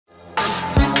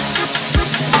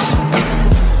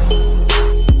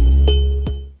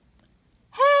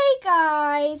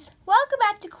Welcome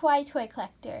back to Kawaii Toy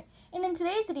Collector, and in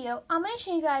today's video, I'm going to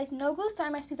show you guys no-glue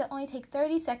slime recipes that only take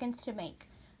 30 seconds to make.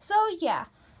 So yeah,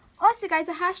 also guys,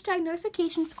 the hashtag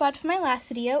notification squad for my last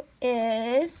video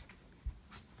is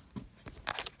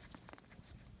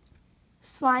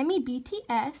Slimy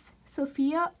BTS,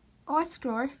 Sophia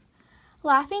Ostorf,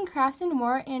 Laughing Crafts and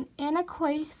More, and Anna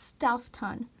Koi Stuff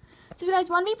Ton. So if you guys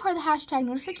want to be part of the hashtag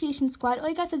notification squad, all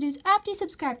you guys have to do is after you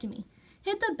subscribe to me,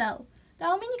 hit the bell. That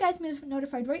will mean you guys will be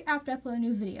notified right after I upload a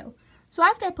new video. So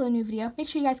after I upload a new video, make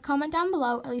sure you guys comment down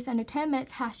below at least under 10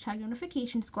 minutes hashtag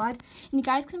notification squad, and you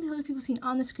guys can be the people seen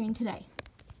on the screen today.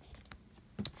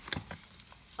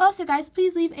 Also guys,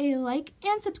 please leave a like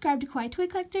and subscribe to Kawaii Toy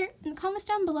Collector, and the comments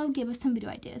down below give us some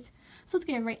video ideas. So let's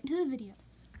get right into the video.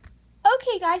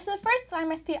 Okay guys, so the first slime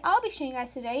recipe I'll be showing you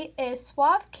guys today is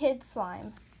Suave Kid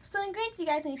Slime. So the ingredients you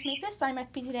guys need to make this slime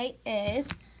recipe today is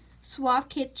Suave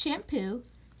Kid shampoo.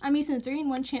 I'm using the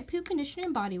 3-in-1 shampoo, conditioner,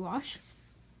 and body wash.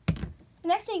 The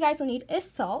next thing you guys will need is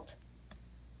salt,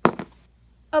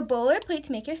 a bowl or plate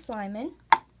to make your slime in,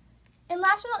 and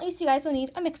last but not least, you guys will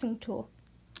need a mixing tool.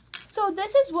 So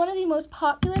this is one of the most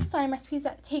popular slime recipes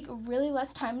that take really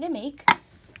less time to make,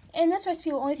 and this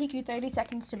recipe will only take you 30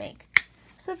 seconds to make.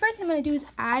 So the first thing I'm going to do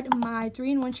is add my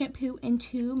 3-in-1 shampoo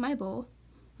into my bowl.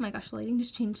 Oh my gosh, the lighting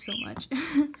just changed so much.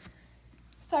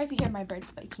 Sorry if you hear my bird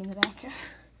spiking in the back.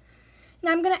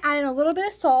 Now I'm going to add in a little bit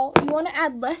of salt. You want to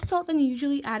add less salt than you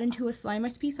usually add into a slime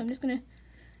recipe, so I'm just going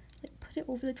to put it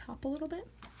over the top a little bit.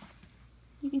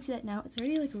 You can see that now. It's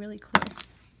already really clear.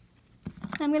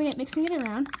 Now I'm going to get mixing it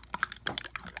around.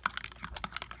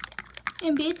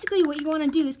 And basically what you want to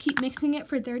do is keep mixing it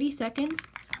for 30 seconds,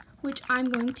 which I'm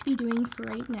going to be doing for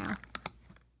right now.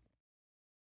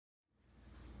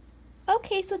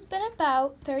 Okay, so it's been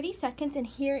about 30 seconds, and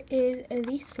here is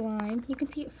the slime. You can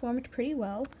see it formed pretty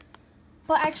well.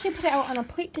 But I actually put it out on a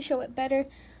plate to show it better,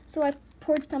 so I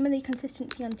poured some of the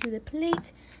consistency onto the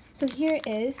plate. So here it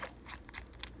is.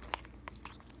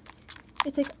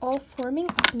 It's all forming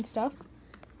up and stuff.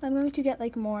 I'm going to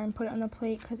get more and put it on the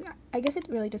plate because I guess it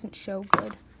really doesn't show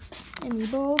good in the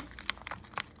bowl.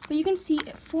 But you can see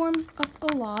it forms up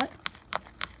a lot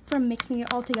from mixing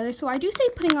it all together. So I do say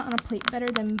putting it on a plate better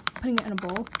than putting it in a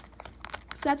bowl.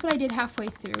 So that's what I did halfway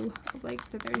through of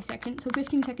the 30 seconds. So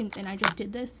 15 seconds in, I just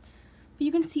did this. But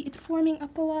you can see it's forming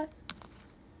up a lot.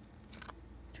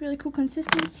 It's really cool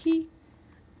consistency.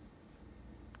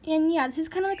 And yeah, this is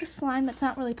kind of like a slime that's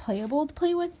not really playable to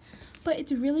play with, but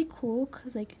it's really cool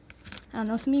because I don't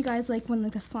know, some of you guys like when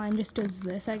the slime just does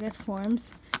this, I guess, forms.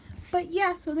 But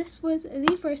yeah, so this was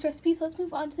the first recipe, so let's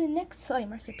move on to the next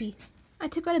slime recipe. I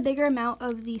took out a bigger amount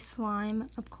of the slime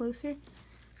up closer,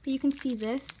 but you can see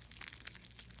this.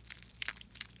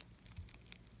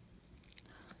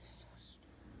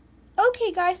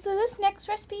 Okay guys, so this next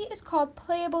recipe is called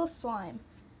Playable Slime.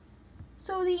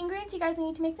 So the ingredients you guys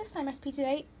need to make this slime recipe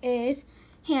today is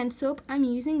hand soap. I'm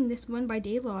using this one by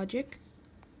Daylogic.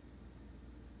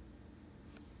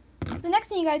 The next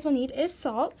thing you guys will need is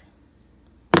salt,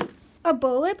 a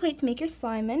bowl or plate to make your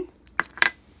slime in,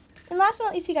 and last but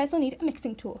not least, you guys will need a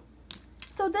mixing tool.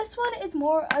 So this one is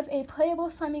more of a playable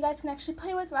slime you guys can actually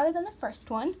play with rather than the first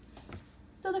one.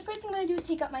 So the first thing I'm going to do is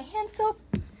take out my hand soap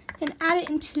and add it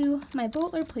into my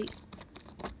bowl or plate.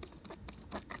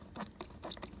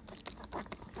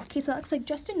 Okay, so that looks like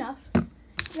just enough.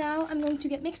 Now I'm going to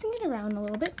get mixing it around a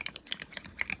little bit.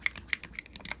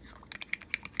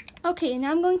 Okay,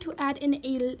 now I'm going to add in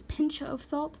a pinch of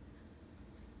salt,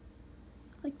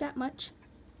 like that much.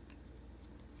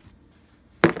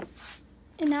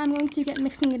 And now I'm going to get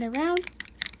mixing it around.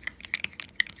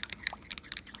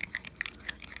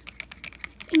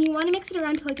 And you want to mix it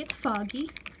around until it gets foggy,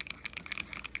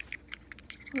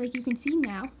 like you can see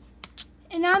now.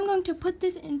 And now I'm going to put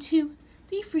this into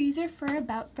the freezer for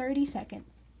about 30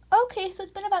 seconds. Okay, so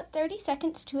it's been about 30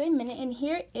 seconds to a minute, and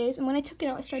here it is. And when I took it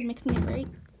out, I started mixing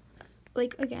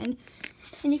it again.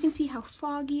 And you can see how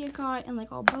foggy it got and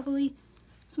all bubbly.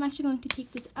 So I'm actually going to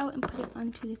take this out and put it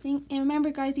onto the thing. And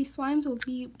remember guys, these slimes will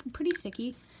be pretty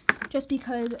sticky just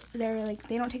because they're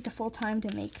they don't take the full time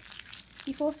to make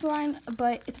the full slime,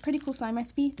 but it's a pretty cool slime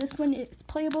recipe. This one is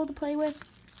playable to play with.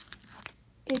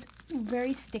 It's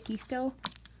very sticky still.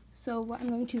 So what I'm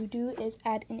going to do is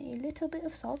add in a little bit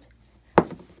of salt.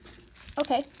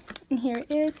 Okay, and here it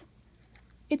is.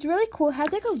 It's really cool. It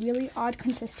has a really odd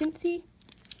consistency.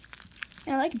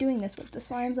 And I like doing this with the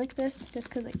slimes like this, just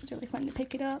because it's really fun to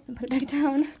pick it up and put it back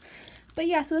down. But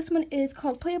yeah, so this one is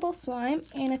called Playable Slime,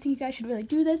 and I think you guys should really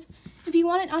do this. If you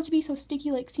want it not to be so sticky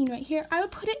like seen right here, I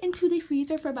would put it into the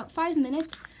freezer for about 5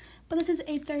 minutes. But this is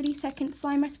a 30-second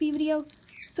slime recipe video,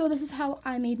 so this is how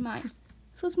I made mine.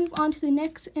 So let's move on to the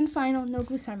next and final no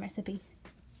glue slime recipe.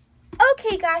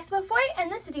 Okay guys, so before I end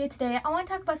this video today, I want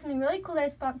to talk about something really cool that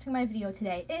is sponsoring my video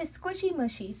today. It is Squishy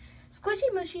Mushy.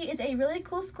 Squishy Mushy is a really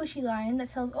cool squishy line that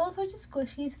sells all sorts of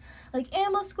squishies, like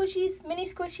animal squishies, mini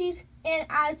squishies, and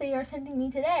as they are sending me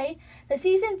today, the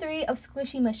season 3 of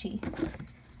Squishy Mushy.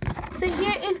 So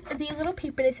here is the little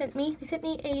paper they sent me. They sent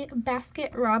me a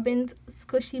Basket Robbins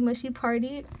Squishy Mushy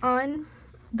party on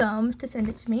Thumbs to send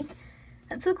it to me.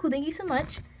 That's so cool, thank you so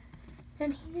much.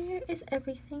 And here is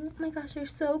everything. Oh my gosh, they're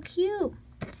so cute.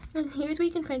 And here's where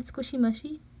you can find Squishy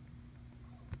Mushy.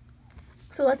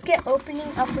 So let's get opening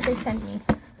up what they sent me.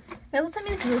 They also sent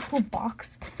me this really cool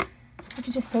box, which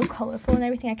is just so colorful and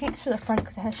everything. I can't show the front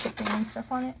because it has shipping and stuff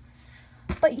on it.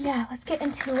 But yeah, let's get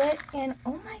into it. And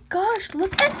oh my gosh,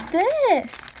 look at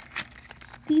this.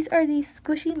 These are the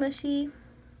Squishy Mushy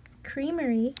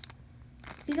Creamery.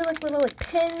 These are like little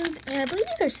pins, and I believe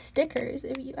these are stickers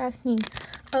if you ask me.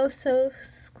 Oh, so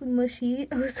smushy.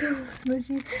 Oh, so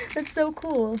smushy. That's so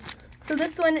cool. So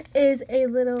this one is a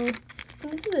little, I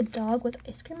think this is a dog with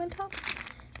ice cream on top.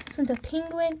 This one's a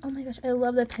penguin. Oh my gosh, I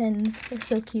love the pins. They're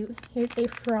so cute. Here's a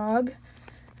frog.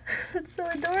 That's so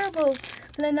adorable.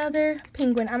 And another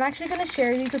penguin. I'm actually going to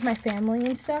share these with my family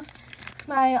and stuff.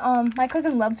 My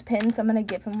cousin loves pins, so I'm going to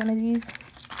give him one of these.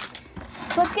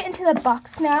 So let's get into the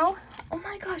box now. Oh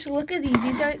my gosh, look at these.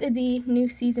 These are the new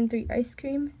season 3 ice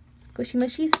cream. Squishy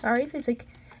Mushy. Sorry if there's like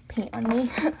paint on me.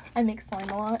 I make slime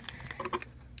a lot.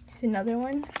 Here's another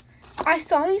one. I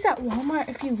saw these at Walmart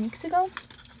a few weeks ago.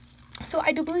 So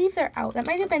I do believe they're out. That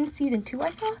might have been season 2 I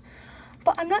saw.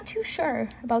 But I'm not too sure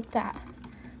about that.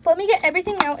 But let me get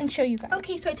everything out and show you guys.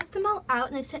 Okay, so I took them all out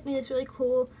and they sent me this really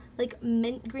cool like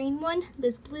mint green one,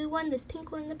 this blue one, this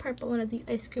pink one, and the purple one of the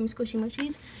ice cream Squishy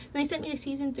Mushies. And they sent me the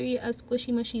season 3 of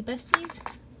Squishy Mushy Besties.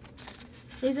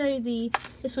 These are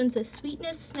this one's the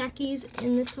Sweetness Snackies,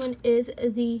 and this one is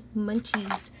the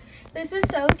Munchies. This is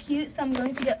so cute, so I'm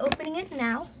going to get opening it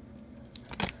now.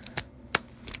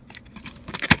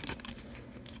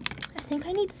 I think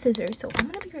I need scissors, so I'm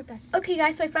going to be right back. Okay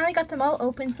guys, so I finally got them all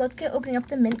open, so let's get opening up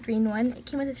the mint green one. It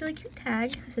came with this really cute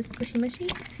tag. It says Squishy Mushy,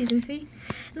 season 3.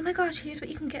 And oh my gosh, here's what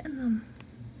you can get in them.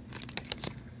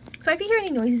 So if you hear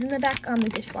any noises in the back, the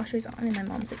dishwasher's on and my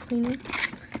mom's like cleaning.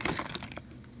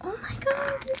 Oh my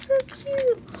god, they're so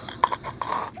cute.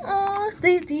 Oh,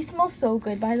 these smell so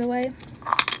good, by the way.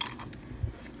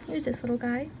 Here's this little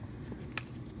guy.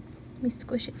 Let me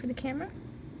squish it for the camera.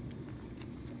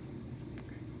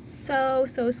 So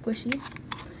squishy.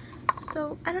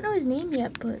 So I don't know his name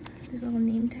yet, but there's a little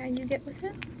name tag you get with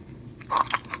it.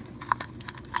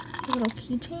 A little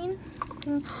keychain.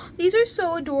 These are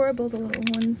so adorable, the little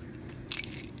ones.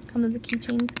 Come with the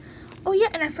keychains. Oh yeah,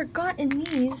 and I forgot in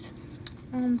these,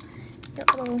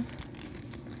 get little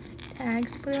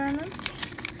tags to put around them.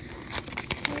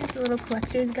 Here's the little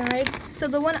collector's guide. So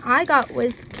the one I got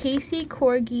was Casey,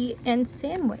 Corgi, and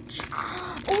Sandwich.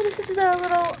 Oh, this is a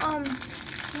little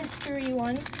mystery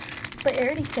one, but it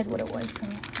already said what it was, so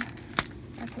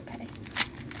that's okay.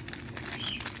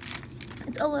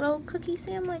 It's a little cookie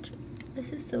sandwich. This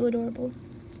is so adorable.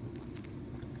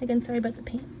 Again, sorry about the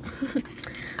paint.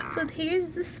 So here's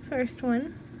this first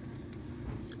one.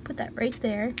 Put that right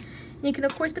there. And you can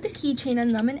of course put the keychain on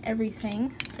them and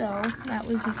everything. So that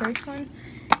was the first one.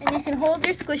 And you can hold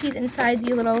your squishies inside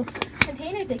the little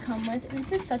containers they come with. And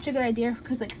this is such a good idea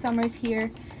because like summer's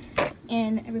here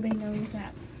and everybody knows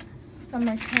that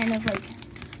summer's kind of like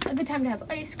a good time to have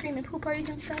ice cream and pool parties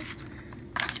and stuff.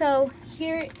 So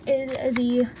here is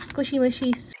the Squishy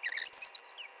Mushy.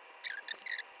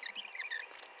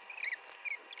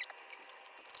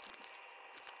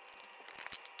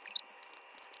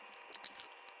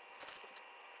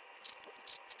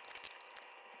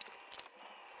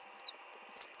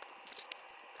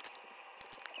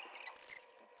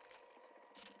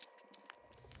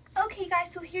 Okay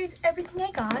guys, so here's everything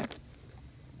I got.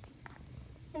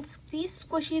 And these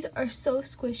squishies are so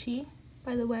squishy,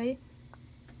 by the way.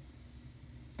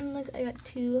 And look, I got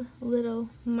 2 little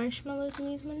marshmallows in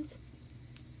these ones.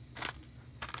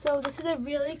 So this is a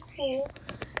really cool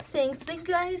thing. So thank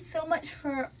you guys so much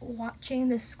for watching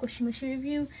this Squishy Mushy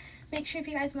review. Make sure if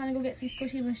you guys want to go get some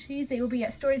Squishy Mushies, they will be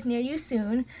at stores near you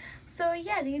soon. So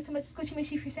yeah, thank you so much Squishy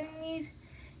Mushy for sending these.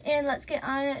 And let's get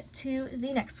on to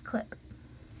the next clip.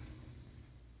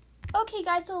 Okay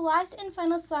guys, so the last and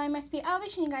final slime recipe I'll be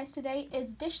showing you guys today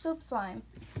is dish soap slime.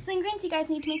 So the ingredients you guys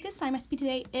need to make this slime recipe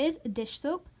today is dish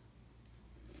soap.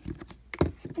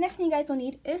 The next thing you guys will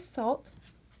need is salt.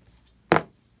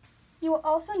 You will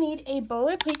also need a bowl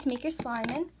or plate to make your slime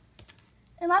in.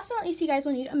 And last but not least, you guys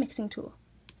will need a mixing tool.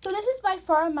 So this is by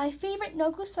far my favorite no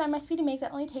glue slime recipe to make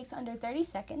that only takes under 30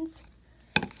 seconds.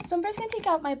 So I'm first going to take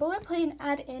out my bowler plate and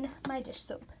add in my dish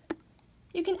soap.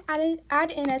 You can add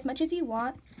in as much as you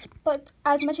want, but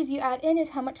as much as you add in is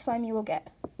how much slime you will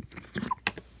get.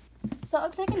 So that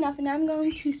looks like enough, and now I'm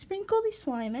going to sprinkle the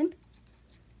slime in.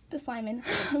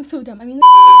 I'm so dumb.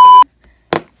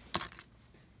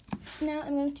 Now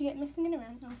I'm going to get mixing it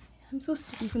around. Oh, I'm so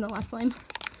sticky from the last slime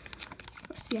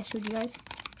recipe I showed you guys.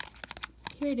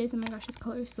 Here it is. Oh my gosh, this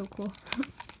color is so cool.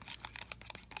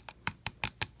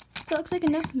 So it looks like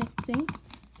enough mixing.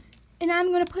 And now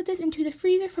I'm going to put this into the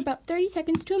freezer for about 30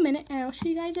 seconds to a minute, and I'll show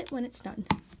you guys it when it's done.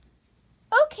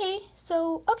 Okay,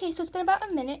 so it's been about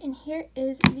a minute, and here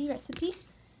is the recipe.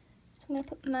 So I'm going to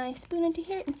put my spoon into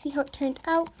here and see how it turned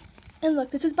out. And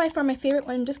look, this is by far my favorite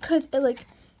one just because it like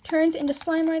turns into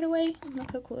slime right away.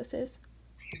 Look how cool this is.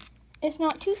 It's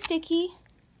not too sticky.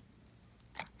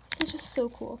 This is just so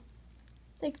cool.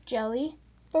 Like jelly.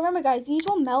 But remember guys, these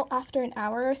will melt after an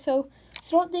hour or so.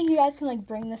 So don't think you guys can like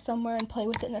bring this somewhere and play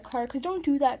with it in the car, because don't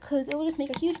do that because it will just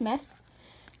make a huge mess.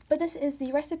 But this is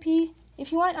the recipe.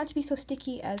 If you want it not to be so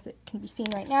sticky as it can be seen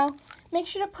right now, make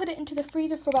sure to put it into the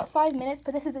freezer for about 5 minutes.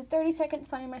 But this is a 30-second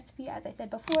slime recipe, as I said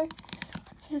before.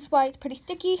 This is why it's pretty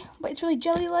sticky, but it's really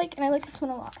jelly-like, and I like this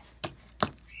one a lot.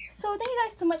 So thank you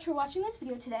guys so much for watching this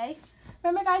video today.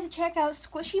 Remember guys to check out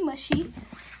Squishy Mushy.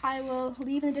 I will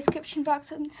leave in the description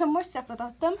box some more stuff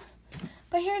about them.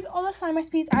 But here's all the slime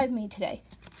recipes I've made today.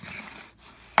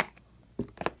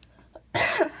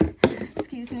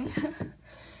 Excuse me.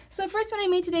 So the first one I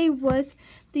made today was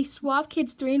the Suave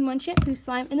Kids 3-in-1 shampoo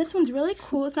slime. And this one's really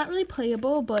cool. It's not really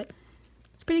playable, but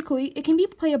it's pretty cool. It can be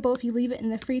playable if you leave it in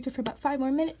the freezer for about 5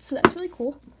 more minutes. So that's really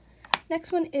cool.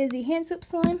 Next one is the hand soap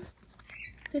slime.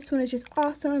 This one is just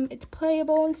awesome. It's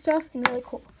playable and stuff and really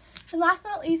cool. And last but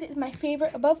not least is my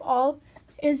favorite above all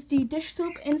is the dish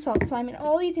soap and salt slime, and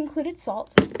all these included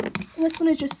salt. And this one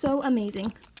is just so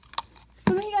amazing.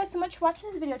 So thank you guys so much for watching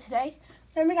this video today.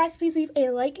 Remember guys, please leave a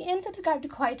like and subscribe to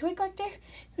Kawaii Toy Collector.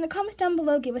 In the comments down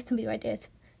below, give us some video ideas.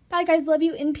 Bye guys, love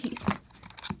you, and peace.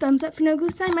 Thumbs up for no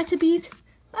glue slime recipes.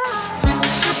 Bye!